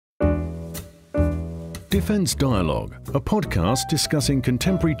Defence Dialogue, a podcast discussing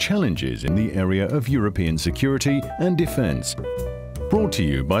contemporary challenges in the area of European security and defence. Brought to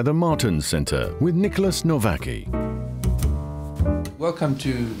you by the Martens Centre with Niklas Nováky. Welcome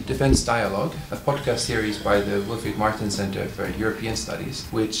to Defence Dialogue, a podcast series by the Wilfried Martens Centre for European Studies,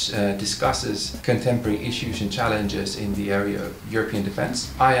 which discusses contemporary issues and challenges in the area of European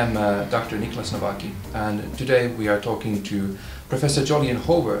defence. I am Dr. Niklas Nováky, and today we are talking to Professor Jolyon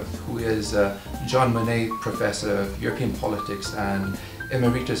Howorth, who is John Monnet Professor of European Politics and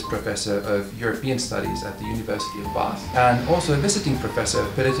Emeritus Professor of European Studies at the University of Bath, and also a visiting Professor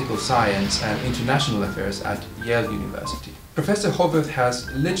of Political Science and International Affairs at Yale University. Professor Howorth has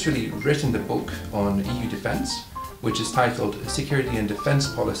literally written the book on EU defence, which is titled Security and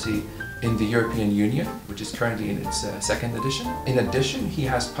Defence Policy in the European Union, which is currently in its second edition. In addition, he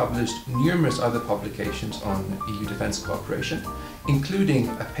has published numerous other publications on EU defence cooperation, including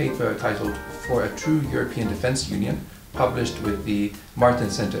a paper titled For a True European Defence Union, published with the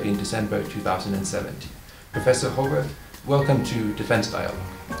Martens Centre in December 2017. Professor Howorth, welcome to Defence Dialogue.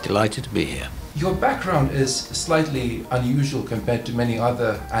 Delighted to be here. Your background is slightly unusual compared to many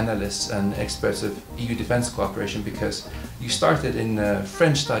other analysts and experts of EU defence cooperation because you started in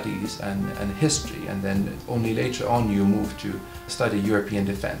French studies and history, and then only later on you moved to study European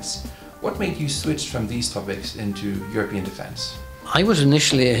defence. What made you switch from these topics into European defence? I was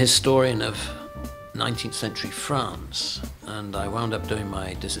initially a historian of 19th century France, and I wound up doing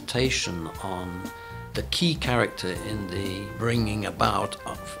my dissertation on the key character in the bringing about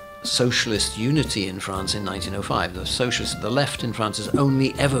of socialist unity in France in 1905. The left in France has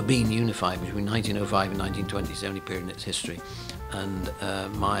only ever been unified between 1905 and 1920, it's the only period in its history. And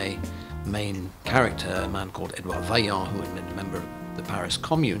my main character, a man called Edouard Vaillant, who had been a member of the Paris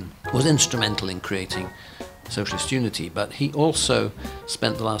Commune, was instrumental in creating socialist unity, but he also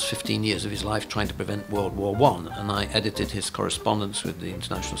spent the last 15 years of his life trying to prevent World War I, and I edited his correspondence with the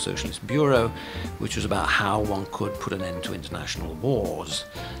International Socialist Bureau, which was about how one could put an end to international wars,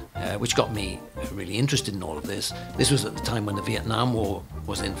 which got me really interested in all of this. This was at the time when the Vietnam War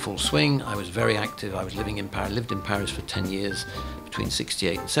was in full swing. I was very active. I was lived in Paris for 10 years, between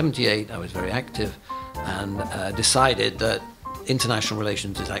 68 and 78. I was very active, and decided that international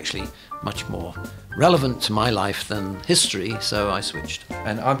relations is actually much more relevant to my life than history, so I switched.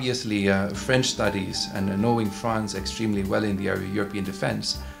 And obviously French studies and knowing France extremely well in the area of European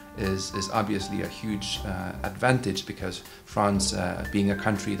defence is obviously a huge advantage, because France being a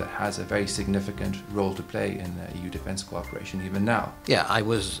country that has a very significant role to play in EU defence cooperation even now. Yeah, it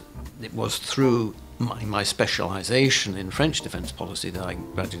was through my specialisation in French defence policy that I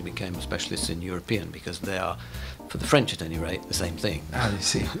gradually became a specialist in European, because they are, for the French at any rate, the same thing. I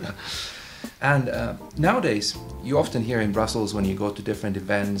see. And nowadays, you often hear in Brussels when you go to different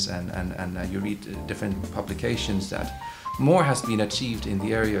events and you read different publications that more has been achieved in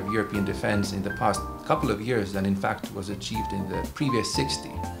the area of European defence in the past couple of years than in fact was achieved in the previous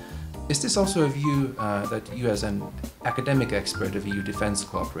 60. Is this also a view that you as an academic expert of EU defence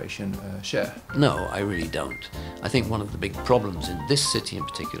cooperation share? No, I really don't. I think one of the big problems in this city in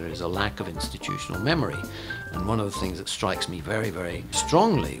particular is a lack of institutional memory. And one of the things that strikes me very, very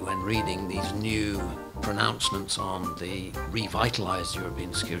strongly when reading these new pronouncements on the revitalised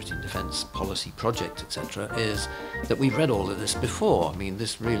European security and defence policy project, etc., is that we've read all of this before. I mean,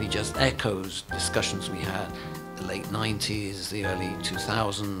 this really just echoes discussions we had the late 90s, the early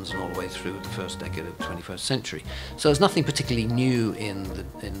 2000s, and all the way through the first decade of the 21st century. So there's nothing particularly new in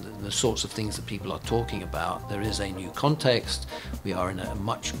the sorts of things that people are talking about. There is a new context. We are in a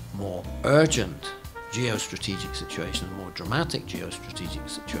much more urgent geostrategic situation, a more dramatic geostrategic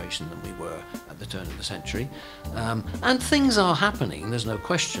situation than we were at the turn of the century. And things are happening, there's no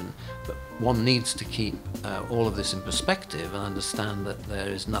question, but one needs to keep all of this in perspective and understand that there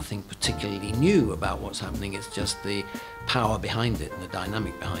is nothing particularly new about what's happening. It's just the power behind it and the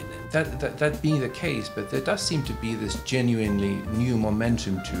dynamic behind it. That being the case, but there does seem to be this genuinely new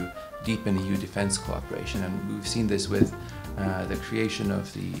momentum to deepen EU defence cooperation, and we've seen this with the creation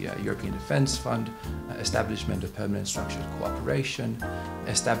of the European Defence Fund, establishment of permanent structured cooperation,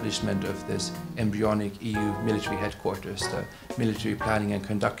 establishment of this embryonic EU military headquarters, the military planning and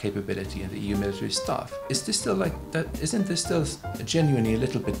conduct capability, and the EU military staff. Is this still like that? Isn't this still genuinely a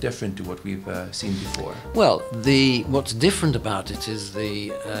little bit different to what we've seen before? Well, what's different about it is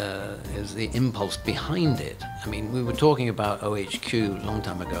the impulse behind it. I mean, we were talking about OHQ a long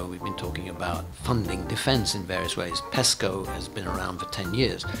time ago. We've been talking about funding defence in various ways. PESCO has been around for 10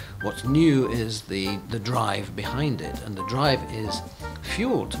 years. What's new is the drive behind it, and the drive is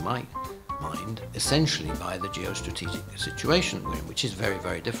fueled, to my undermined essentially by the geostrategic situation we're in, which is very,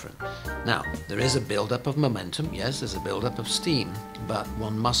 very different. Now, there is a build-up of momentum, yes, there's a build-up of steam, but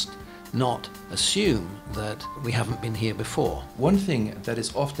one must not assume that we haven't been here before. One thing that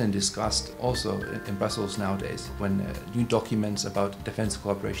is often discussed also in Brussels nowadays, when new documents about defense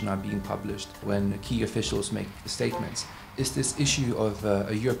cooperation are being published, when key officials make statements, is this issue of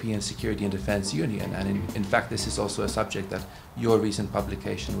a European Security and Defense Union. And in fact, this is also a subject that your recent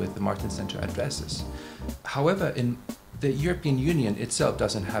publication with the Martin Center addresses. However, the European Union itself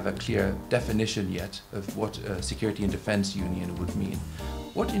doesn't have a clear definition yet of what a Security and Defense Union would mean.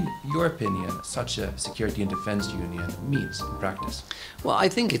 What, in your opinion, such a Security and Defense Union means in practice? Well, I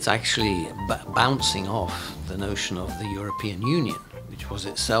think it's actually bouncing off the notion of the European Union, which was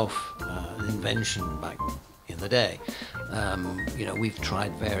itself an invention back in the day. We've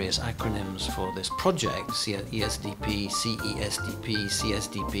tried various acronyms for this project, ESDP, CESDP,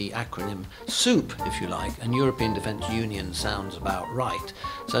 CSDP, acronym soup, if you like, and European Defence Union sounds about right.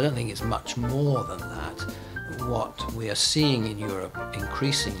 So I don't think it's much more than that. What we are seeing in Europe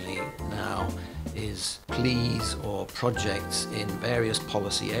increasingly now is pleas or projects in various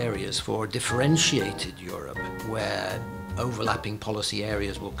policy areas for a differentiated Europe, where overlapping policy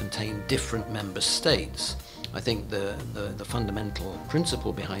areas will contain different member states. I think the fundamental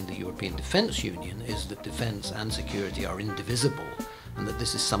principle behind the European Defence Union is that defence and security are indivisible, and that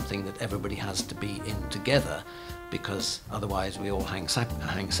this is something that everybody has to be in together, because otherwise we all hang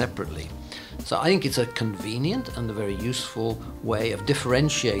separately. So I think it's a convenient and a very useful way of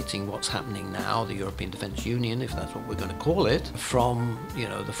differentiating what's happening now, the European Defence Union, if that's what we're going to call it, from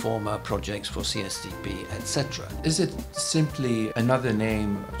the former projects for CSDP, etc. Is it simply another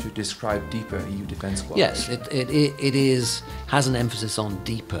name to describe deeper EU defence cooperation? Yes, it has an emphasis on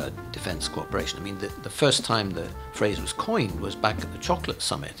deeper defence cooperation. I mean, the first time the phrase was coined was back at the Chocolate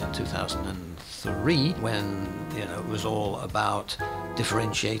Summit in 2003, when it was all about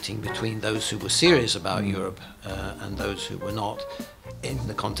differentiating between those who were serious about Europe and those who were not, in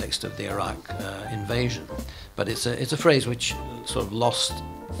the context of the Iraq invasion. But it's a phrase which sort of lost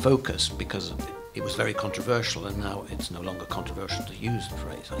focus because it was very controversial, and now it's no longer controversial to use the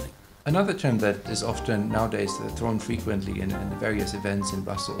phrase, I think. Another term that is often nowadays thrown frequently in various events in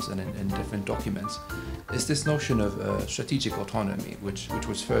Brussels and in different documents is this notion of strategic autonomy, which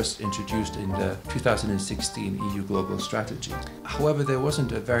was first introduced in the 2016 EU Global Strategy. However, there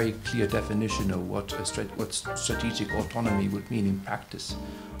wasn't a very clear definition of what strategic autonomy would mean in practice.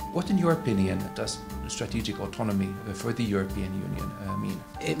 What, in your opinion, does strategic autonomy for the European Union mean?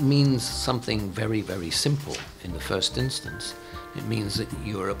 It means something very, very simple in the first instance. It means that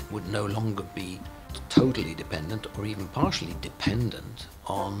Europe would no longer be totally dependent or even partially dependent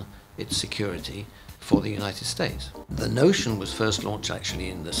on its security for the United States. The notion was first launched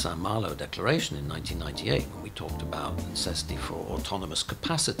actually in the San Malo Declaration in 1998, when we talked about the necessity for autonomous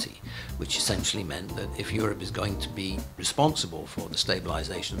capacity, which essentially meant that if Europe is going to be responsible for the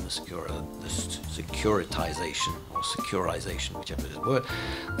stabilization and the securitization or securization, whichever is the word,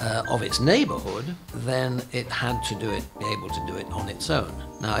 of its neighborhood, then it had to be able to do it on its own.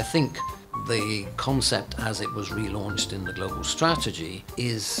 Now, I think the concept as it was relaunched in the global strategy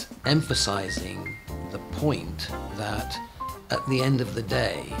is emphasizing the point that at the end of the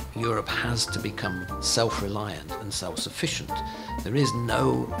day, Europe has to become self-reliant and self-sufficient. There is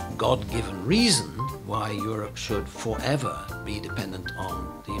no God-given reason why Europe should forever be dependent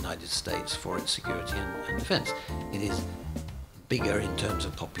on the United States for its security and defense. It is bigger in terms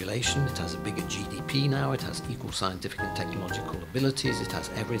of population, it has a bigger GDP now, it has equal scientific and technological abilities, it has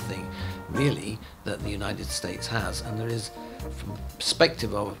everything really that the United States has, and there is, from the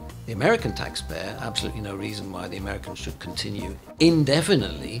perspective of the American taxpayer, absolutely no reason why the Americans should continue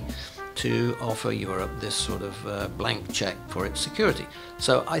indefinitely to offer Europe this sort of blank check for its security.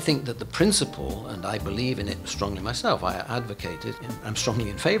 So I think that the principle, and I believe in it strongly myself, I advocate it, I'm strongly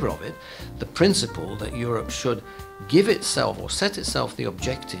in favor of it, the principle that Europe should give itself or set itself the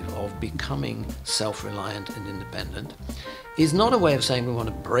objective of becoming self-reliant and independent is not a way of saying we want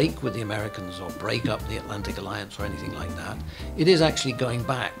to break with the Americans or break up the Atlantic Alliance or anything like that. It is actually going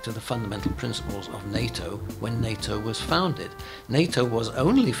back to the fundamental principles of NATO when NATO was founded. NATO was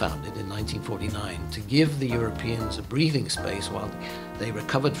only founded in 1949 to give the Europeans a breathing space while they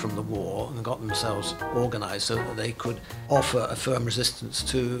recovered from the war and got themselves organized so that they could offer a firm resistance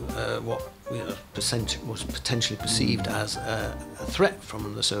to what was potentially perceived as a threat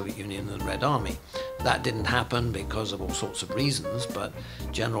from the Soviet Union and the Red Army. That didn't happen because of all sorts of reasons, but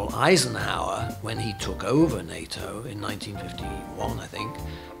General Eisenhower, when he took over NATO in 1951, I think,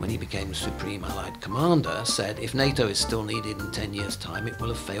 when he became Supreme Allied Commander, said if NATO is still needed in 10 years' time, it will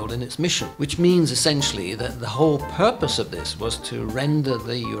have failed in its mission. Which means essentially that the whole purpose of this was to render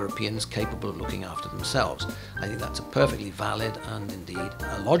the Europeans capable of looking after themselves. I think that's a perfectly valid and indeed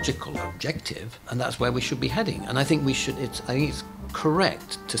a logical objective, and that's where we should be heading. And I think I think it's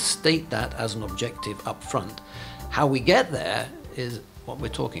correct to state that as an objective up front. How we get there is what we're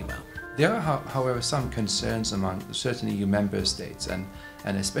talking about. There are, however, some concerns among certain EU member states, and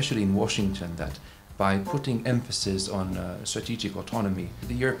especially in Washington, that by putting emphasis on strategic autonomy,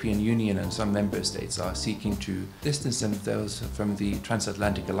 the European Union and some member states are seeking to distance themselves from the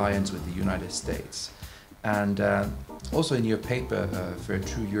transatlantic alliance with the United States. And also in your paper for a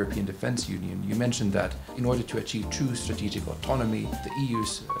true European Defence Union, you mentioned that in order to achieve true strategic autonomy, the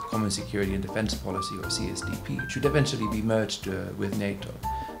EU's Common Security and Defence Policy, or CSDP, should eventually be merged with NATO.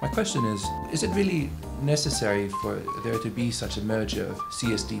 My question is it really necessary for there to be such a merger of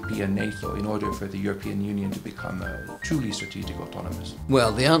CSDP and NATO in order for the European Union to become truly strategic autonomous?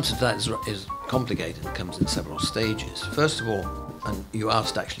 Well, the answer to that is complicated and comes in several stages. First of all, and you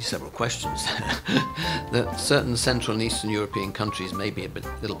asked actually several questions there, that certain Central and Eastern European countries may be a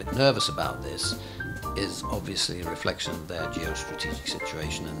little bit nervous about this is obviously a reflection of their geostrategic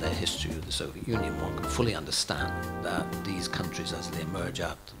situation and their history with the Soviet Union. One can fully understand that these countries, as they emerge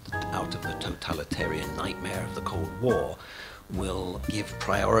out of the totalitarian nightmare of the Cold War, will give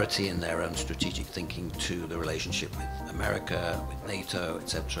priority in their own strategic thinking to the relationship with America, with NATO,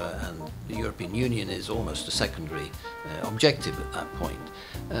 etc. And the European Union is almost a secondary objective at that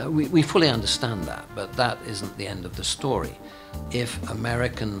point. We fully understand that, but that isn't the end of the story. If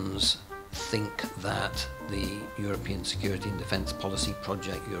Americans think that the European Security and Defence Policy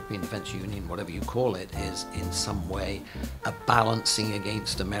Project, European Defence Union, whatever you call it, is in some way a balancing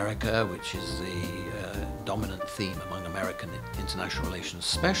against America, which is the dominant theme among American international relations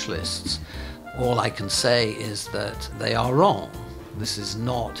specialists, all I can say is that they are wrong. This is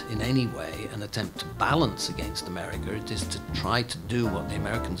not in any way an attempt to balance against America. It is to try to do what the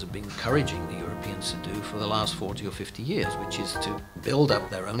Americans have been encouraging the Europeans to do for the last 40 or 50 years, which is to build up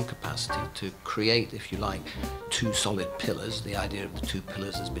their own capacity to create, if you like, two solid pillars. The idea of the two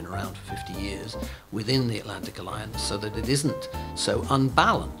pillars has been around for 50 years within the Atlantic Alliance so that it isn't so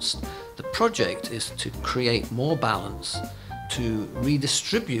unbalanced. The project is to create more balance, to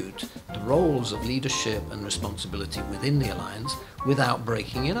redistribute the roles of leadership and responsibility within the alliance without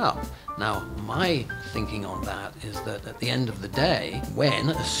breaking it up. Now, my thinking on that is that at the end of the day, when,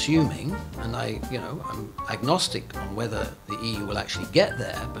 assuming, and I'm agnostic on whether the EU will actually get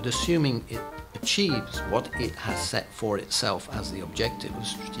there, but assuming it achieves what it has set for itself as the objective of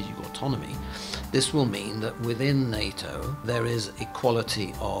strategic autonomy, this will mean that within NATO there is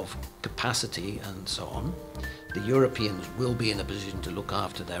equality of capacity and so on. The Europeans will be in a position to look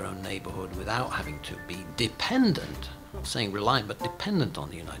after their own neighbourhood without having to be dependent, I'm not saying reliant, but dependent on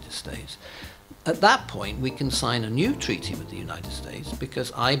the United States. At that point, we can sign a new treaty with the United States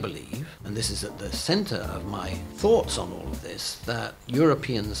because I believe, and this is at the centre of my thoughts on all of this, that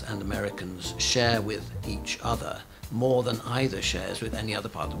Europeans and Americans share with each other more than either shares with any other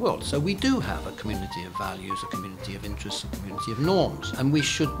part of the world. So we do have a community of values, a community of interests, a community of norms. And we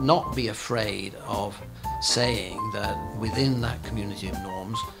should not be afraid of saying that within that community of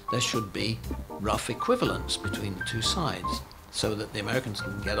norms, there should be rough equivalence between the two sides, so that the Americans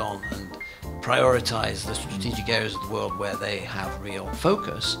can get on and prioritize the strategic areas of the world where they have real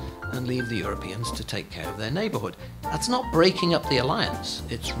focus and leave the Europeans to take care of their neighborhood. That's not breaking up the alliance,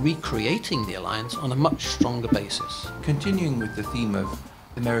 it's recreating the alliance on a much stronger basis. Continuing with the theme of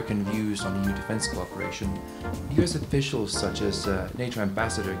American views on EU defense cooperation, US officials such as NATO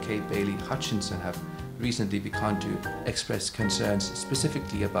Ambassador Kay Bailey Hutchinson have recently begun to express concerns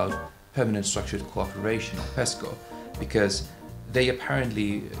specifically about permanent structured cooperation, or PESCO, because they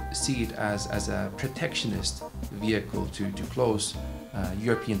apparently see it as a protectionist vehicle to close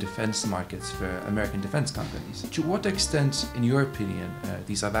European defense markets for American defense companies. To what extent, in your opinion,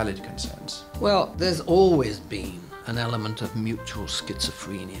 these are valid concerns? Well, there's always been an element of mutual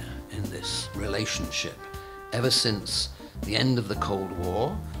schizophrenia in this relationship ever since the end of the Cold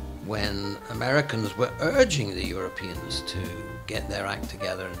War, when Americans were urging the Europeans to get their act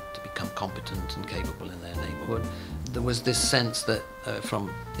together and to become competent and capable in their neighborhood. there was this sense that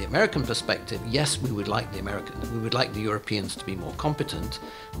from the American perspective, yes, we would like the Europeans to be more competent,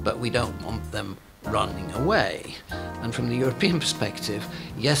 but we don't want them running away. And from the European perspective,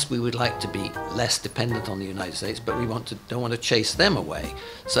 yes, we would like to be less dependent on the United States, but we don't want to chase them away.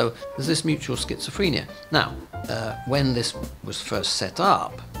 So there's this mutual schizophrenia. Now, when this was first set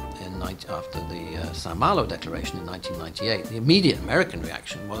up, after the Sao Malo Declaration in 1998, the immediate American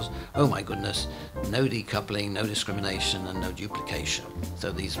reaction was, oh my goodness, no decoupling, no discrimination, and no duplication.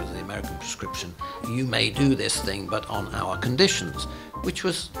 So these were the American prescription. You may do this thing, but on our conditions, which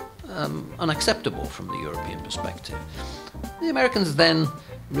was unacceptable from the European perspective. The Americans then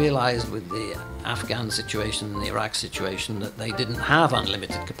realized with the Afghan situation and the Iraq situation that they didn't have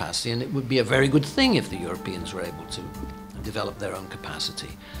unlimited capacity, and it would be a very good thing if the Europeans were able to develop their own capacity.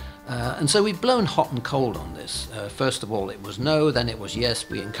 And so we've blown hot and cold on this. First of all, it was no, then it was yes,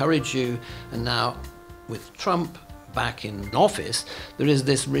 we encourage you, and now with Trump back in office, there is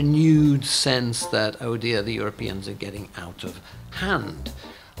this renewed sense that, oh dear, the Europeans are getting out of hand.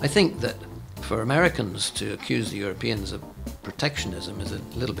 I think that for Americans to accuse the Europeans of protectionism is a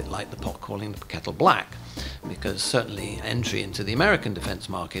little bit like the pot calling the kettle black, because certainly entry into the American defense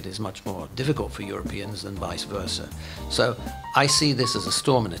market is much more difficult for Europeans than vice versa. So I see this as a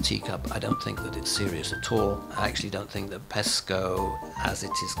storm in a teacup. I don't think that it's serious at all. I actually don't think that PESCO, as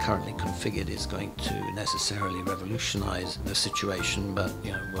it is currently configured, is going to necessarily revolutionize the situation, but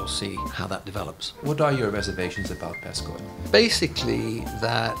we'll see how that develops. What are your reservations about PESCO? Basically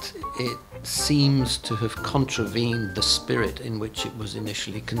that it seems to have contravened the spirit in which it was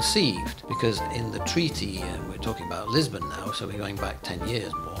initially conceived, because in the treaty, and we're talking about Lisbon now, so we're going back 10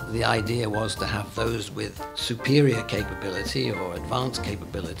 years more, the idea was to have those with superior capability or advanced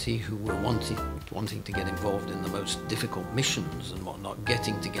capability who were wanting to get involved in the most difficult missions and whatnot,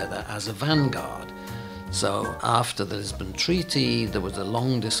 getting together as a vanguard. So after the Lisbon Treaty, there was a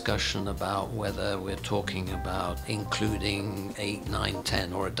long discussion about whether we're talking about including 8, 9,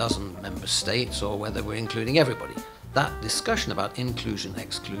 10 or a dozen member states, or whether we're including everybody. That discussion about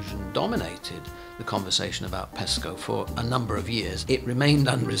inclusion-exclusion dominated the conversation about PESCO for a number of years. It remained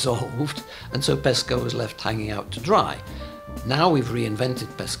unresolved, and so PESCO was left hanging out to dry. Now we've reinvented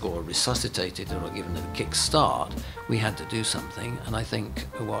PESCO, or resuscitated it, or given it a kick-start. We had to do something, and I think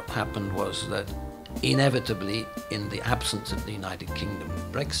what happened was that inevitably, in the absence of the United Kingdom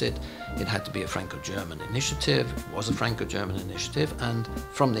Brexit, it had to be a Franco-German initiative. It was a Franco-German initiative, and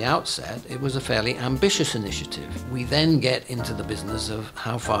from the outset, it was a fairly ambitious initiative. We then get into the business of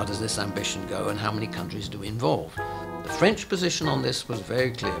how far does this ambition go and how many countries do we involve. The French position on this was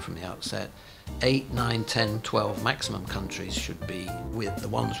very clear from the outset. 8, 9, 10, 12 maximum countries should be with the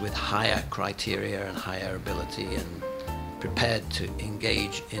ones with higher criteria and higher ability and prepared to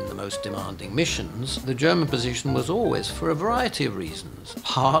engage in the most demanding missions. The German position was always for a variety of reasons.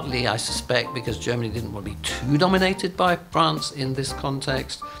 Partly, I suspect, because Germany didn't want to be too dominated by France in this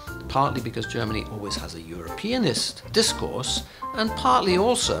context, partly because Germany always has a Europeanist discourse, and partly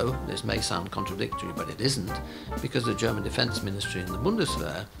also, this may sound contradictory, but it isn't, because the German Defense Ministry and the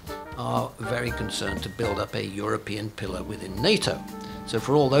Bundeswehr are very concerned to build up a European pillar within NATO. So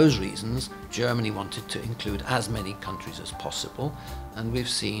for all those reasons, Germany wanted to include as many countries as possible, and we've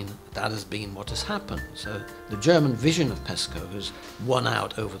seen that has been what has happened. So the German vision of PESCO has won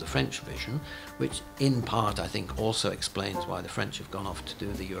out over the French vision, which in part I think also explains why the French have gone off to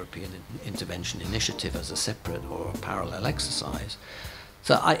do the European Intervention Initiative as a separate or parallel exercise.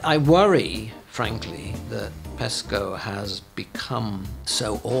 So I worry, frankly, that PESCO has become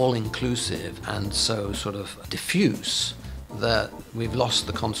so all-inclusive and so sort of diffuse that we've lost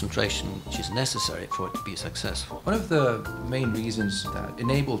the concentration which is necessary for it to be successful. One of the main reasons that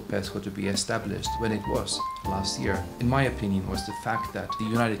enabled PESCO to be established when it was last year, in my opinion, was the fact that the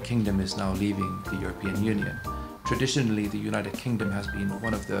United Kingdom is now leaving the European Union. Traditionally, the United Kingdom has been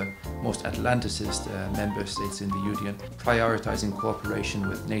one of the most Atlanticist member states in the Union, prioritizing cooperation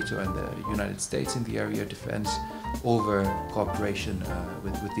with NATO and the United States in the area of defense over cooperation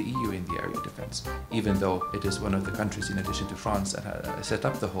with the EU in the area of defense, even though it is one of the countries, in addition to France, that set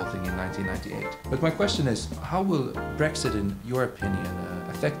up the whole thing in 1998. But my question is, how will Brexit, in your opinion,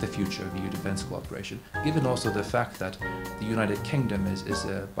 affect the future of EU defense cooperation, given also the fact that the United Kingdom is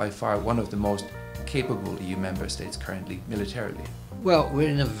by far one of the most capable EU member states currently militarily? Well, we're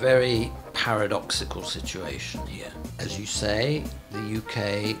in a very paradoxical situation here. As you say, the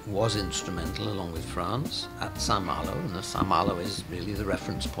UK was instrumental, along with France, at Sao Malo, and the Sao Malo is really the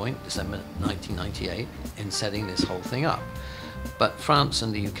reference point, December 1998, in setting this whole thing up. But France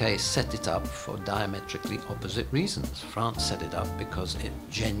and the UK set it up for diametrically opposite reasons. France set it up because it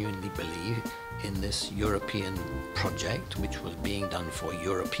genuinely believed in this European project, which was being done for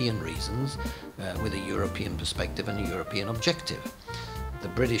European reasons, with a European perspective and a European objective. The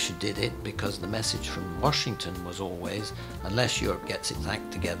British did it because the message from Washington was always, unless Europe gets its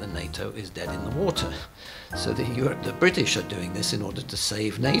act together, NATO is dead in the water. So the British are doing this in order to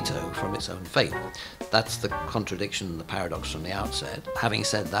save NATO from its own fate. That's the contradiction and the paradox from the outset. Having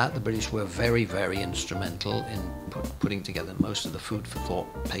said that, the British were very, very instrumental in putting together most of the food for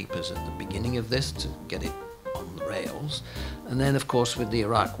thought papers at the beginning of this to get it on the rails. And then, of course, with the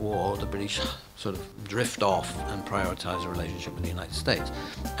Iraq War, the British sort of drift off and prioritize a relationship with the United States.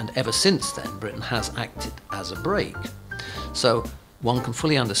 And ever since then, Britain has acted as a brake. So one can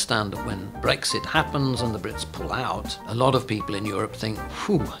fully understand that when Brexit happens and the Brits pull out, a lot of people in Europe think,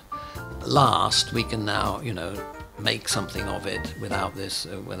 whew, at last we can now, make something of it without this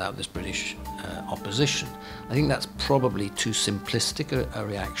British opposition. I think that's probably too simplistic a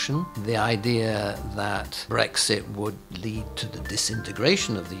reaction. The idea that Brexit would lead to the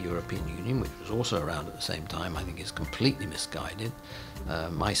disintegration of the European Union, which was also around at the same time, I think is completely misguided.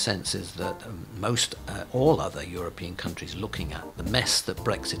 My sense is that all other European countries looking at the mess that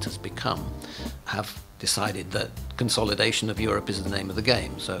Brexit has become have decided that consolidation of Europe is the name of the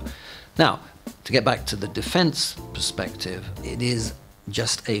game. So now, to get back to the defence perspective, it is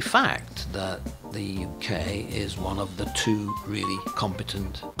just a fact that the UK is one of the two really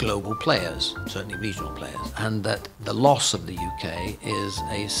competent global players, certainly regional players, and that the loss of the UK is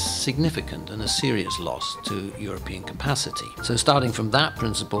a significant and a serious loss to European capacity. So starting from that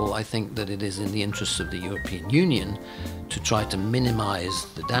principle, I think that it is in the interests of the European Union to try to minimise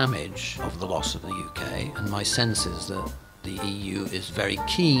the damage of the loss of the UK, and my sense is that the EU is very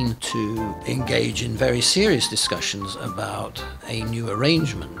keen to engage in very serious discussions about a new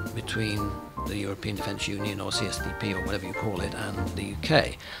arrangement between the European Defence Union or CSDP or whatever you call it and the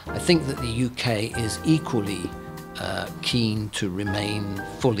UK. I think that the UK is equally keen to remain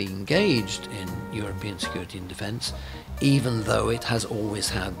fully engaged in European security and defence, even though it has always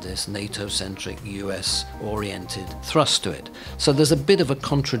had this NATO-centric, US-oriented thrust to it. So there's a bit of a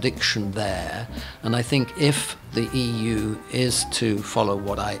contradiction there, and I think if the EU is to follow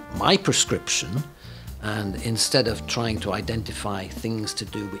my prescription, and instead of trying to identify things to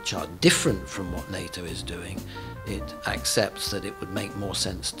do which are different from what NATO is doing, it accepts that it would make more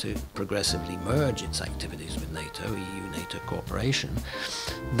sense to progressively merge its activities with NATO, EU-NATO cooperation,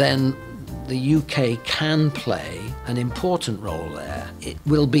 then the UK can play an important role there. It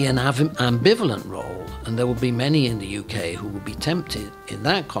will be an ambivalent role, and there will be many in the UK who will be tempted in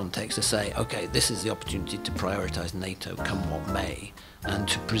that context to say, okay, this is the opportunity to prioritise NATO come what may, and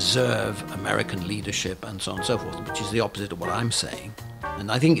to preserve American leadership and so on and so forth, which is the opposite of what I'm saying.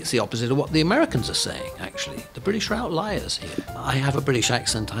 And I think it's the opposite of what the Americans are saying, actually. The British are outliers here. I have a British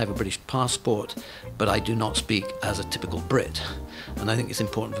accent, I have a British passport, but I do not speak as a typical Brit. And I think it's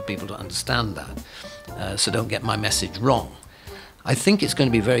important for people to understand that. So don't get my message wrong. I think it's going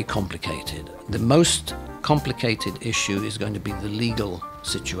to be very complicated. The most complicated issue is going to be the legal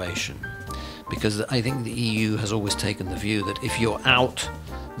situation, because I think the EU has always taken the view that if you're out,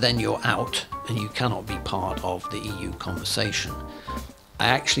 then you're out, and you cannot be part of the EU conversation. I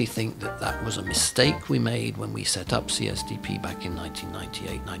actually think that that was a mistake we made when we set up CSDP back in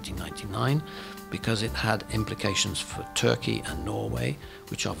 1998, 1999, because it had implications for Turkey and Norway,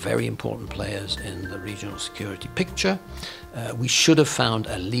 which are very important players in the regional security picture. We should have found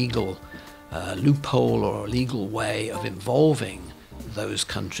a legal loophole or a legal way of involving those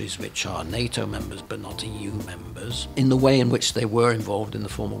countries which are NATO members but not EU members in the way in which they were involved in the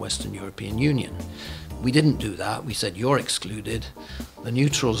former Western European Union. We didn't do that. We said, you're excluded, the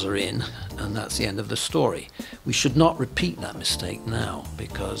neutrals are in, and that's the end of the story. We should not repeat that mistake now,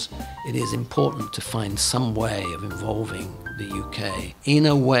 because it is important to find some way of involving the UK in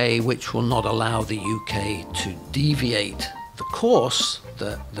a way which will not allow the UK to deviate the course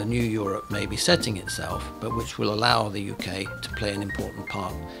that the new Europe may be setting itself, but which will allow the UK to play an important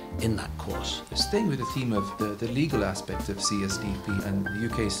part in that course. Staying with the theme of the legal aspect of CSDP and the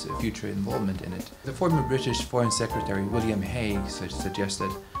UK's future involvement in it, the former British Foreign Secretary William Hague suggested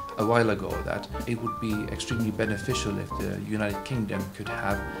a while ago that it would be extremely beneficial if the United Kingdom could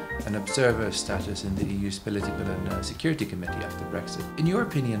have an observer status in the EU's Political and Security Committee after Brexit. In your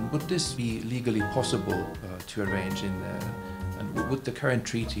opinion, would this be legally possible to arrange and would the current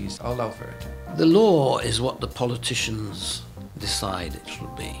treaties allow for it? The law is what the politicians decide it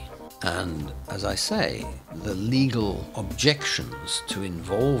should be. And as I say, the legal objections to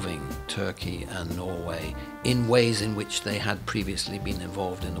involving Turkey and Norway in ways in which they had previously been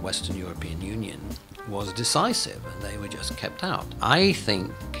involved in the Western European Union was decisive and they were just kept out. I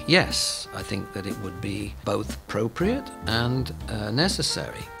think, yes, I think that it would be both appropriate and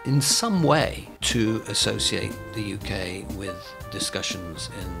necessary in some way to associate the UK with discussions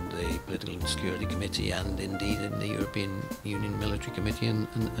in the Political and Security Committee and indeed in the European Union Military Committee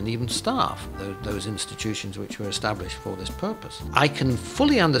and even staff, those institutions which were established for this purpose. I can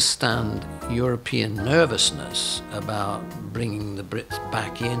fully understand European nervousness about bringing the Brits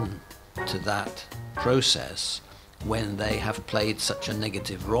back in to that process when they have played such a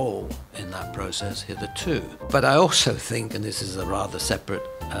negative role in that process hitherto. But I also think, and this is a rather separate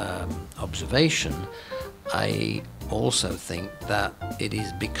observation, I also think that it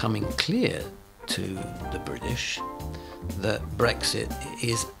is becoming clear to the British that Brexit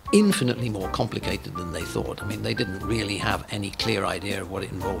is infinitely more complicated than they thought. I mean, they didn't really have any clear idea of what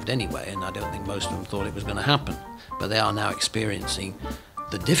it involved anyway, and I don't think most of them thought it was going to happen. But they are now experiencing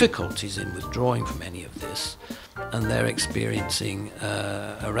the difficulties in withdrawing from any of this, and they're experiencing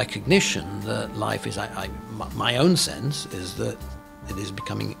a recognition that life is, my own sense is that it is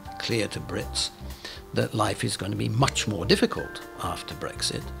becoming clear to Brits that life is going to be much more difficult after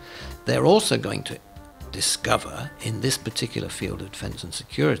Brexit. They're also going to discover in this particular field of defence and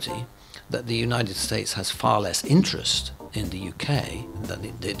security that the United States has far less interest in the UK than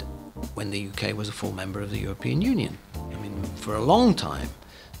it did when the UK was a full member of the European Union. I mean, for a long time,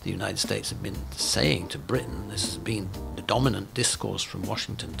 the United States have been saying to Britain, this has been the dominant discourse from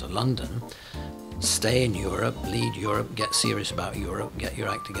Washington to London, stay in Europe, lead Europe, get serious about Europe, get your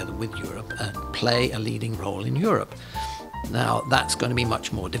act together with Europe, and play a leading role in Europe. Now, that's going to be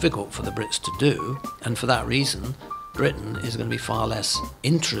much more difficult for the Brits to do, and for that reason, Britain is going to be far less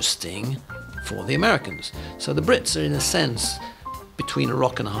interesting for the Americans. So the Brits are, in a sense, between a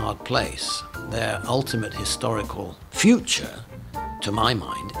rock and a hard place. Their ultimate historical future, to my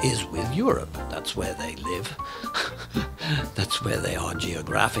mind, is with Europe. That's where they live. That's where they are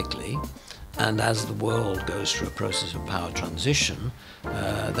geographically. And as the world goes through a process of power transition,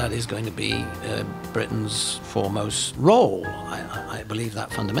 that is going to be Britain's foremost role. I believe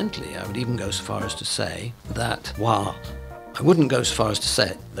that fundamentally. I would even go so far as to say that while I wouldn't go so far as to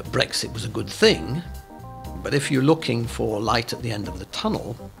say that Brexit was a good thing, but if you're looking for light at the end of the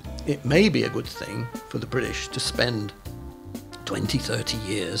tunnel, it may be a good thing for the British to spend 20, 30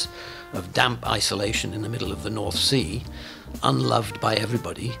 years of damp isolation in the middle of the North Sea, unloved by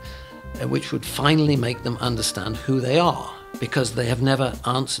everybody, which would finally make them understand who they are, because they have never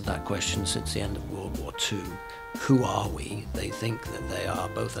answered that question since the end of World War II. Who are we? They think that they are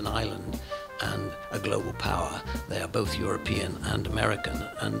both an island and a global power. They are both European and American,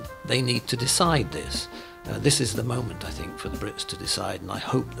 and they need to decide this. This is the moment, I think, for the Brits to decide, and I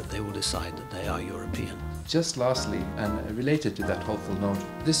hope that they will decide that they are European. Just lastly, and related to that hopeful note,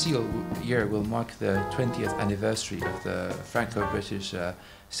 this year will mark the 20th anniversary of the Franco-British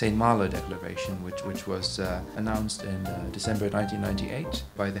St. Malo Declaration, which was announced in December 1998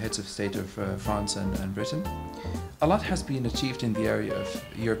 by the heads of state of France and Britain. A lot has been achieved in the area of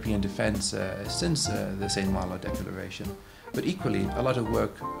European defence since the St. Malo Declaration, but equally a lot of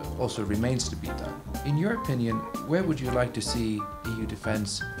work also remains to be done. In your opinion, where would you like to see EU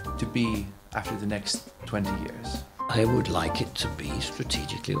defence to be after the next 20 years? I would like it to be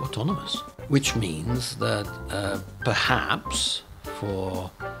strategically autonomous, which means that perhaps for,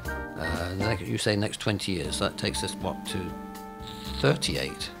 you say next 20 years, that takes us, what, to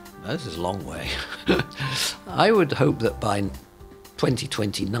 38? This is a long way. I would hope that by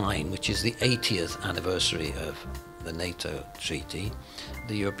 2029, which is the 80th anniversary of the NATO treaty,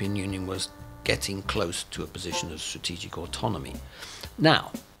 the European Union was getting close to a position of strategic autonomy.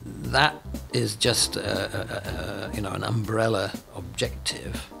 Now, that is just an umbrella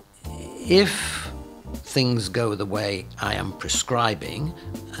objective. If things go the way I am prescribing,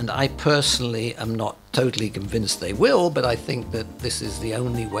 and I personally am not totally convinced they will, but I think that this is the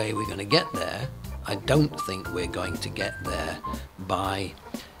only way we're going to get there. I don't think we're going to get there by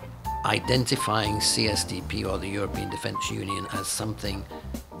identifying CSDP or the European Defence Union as something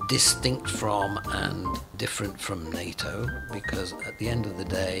distinct from and different from NATO, because at the end of the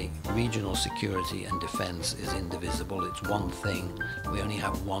day, regional security and defence is indivisible. It's one thing. We only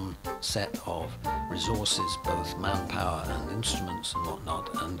have one set of resources, both manpower and instruments and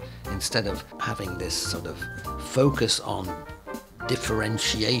whatnot, and instead of having this sort of focus on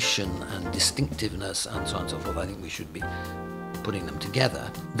differentiation and distinctiveness and so on and so forth, I think we should be putting them together.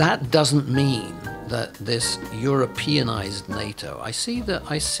 That doesn't mean that this Europeanized NATO, I see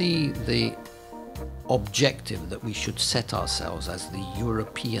the objective that we should set ourselves as the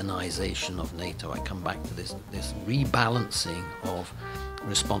Europeanization of NATO. I come back to this rebalancing of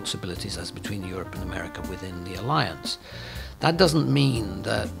responsibilities as between Europe and America within the alliance. That doesn't mean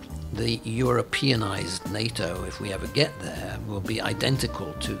that the Europeanized NATO, if we ever get there, will be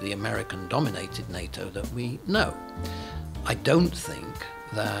identical to the American-dominated NATO that we know. I don't think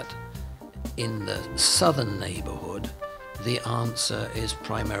that in the southern neighborhood the answer is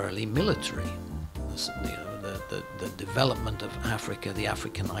primarily military. The development of Africa, the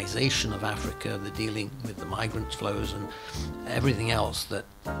Africanization of Africa, the dealing with the migrant flows and everything else that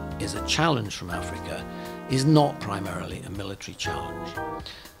is a challenge from Africa is not primarily a military challenge.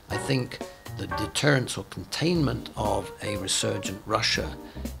 I think the deterrence or containment of a resurgent Russia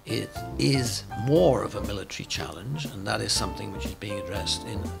is more of a military challenge, and that is something which is being addressed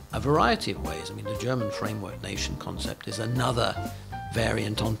in a variety of ways. I mean, the German framework nation concept is another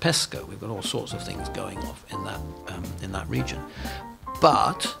variant on PESCO. We've got all sorts of things going off in that region.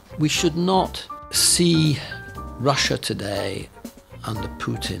 But we should not see Russia today under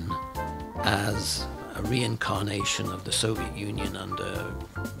Putin as a reincarnation of the Soviet Union under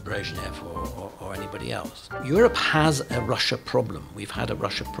Brezhnev or anybody else. Europe has a Russia problem. We've had a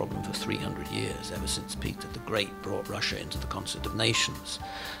Russia problem for 300 years, ever since Peter the Great brought Russia into the concert of nations.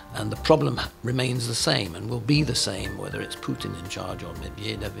 And the problem remains the same and will be the same whether it's Putin in charge or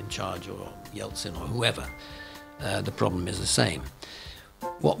Medvedev in charge or Yeltsin or whoever. The problem is the same.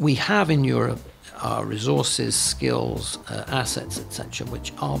 What we have in Europe are resources, skills, assets, etc.,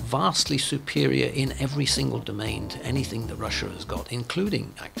 which are vastly superior in every single domain to anything that Russia has got,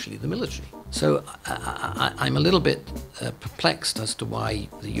 including actually the military. So I'm a little bit perplexed as to why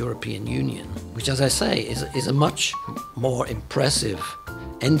the European Union, which, as I say, is a much more impressive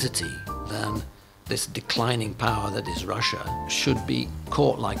entity than this declining power that is Russia, should be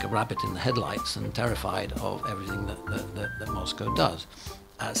caught like a rabbit in the headlights and terrified of everything that Moscow does.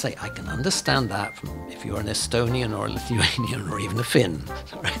 Say, I can understand that from if you're an Estonian or a Lithuanian or even a Finn,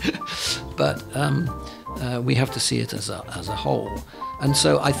 but we have to see it as a whole. And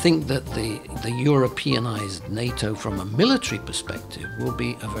so I think that the Europeanized NATO from a military perspective will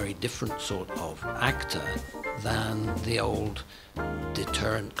be a very different sort of actor than the old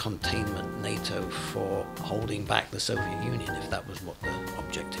deterrent containment NATO for holding back the Soviet Union, if that was what the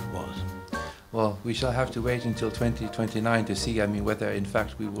objective was. Well, we shall have to wait until 2029 to see, whether in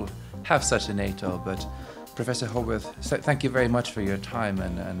fact we will have such a NATO. But Professor Howorth, thank you very much for your time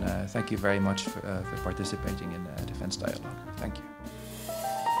and thank you very much for participating in the Defence Dialogue. Thank you.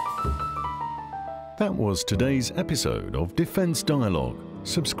 That was today's episode of Defence Dialogue.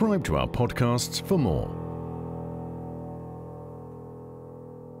 Subscribe to our podcasts for more.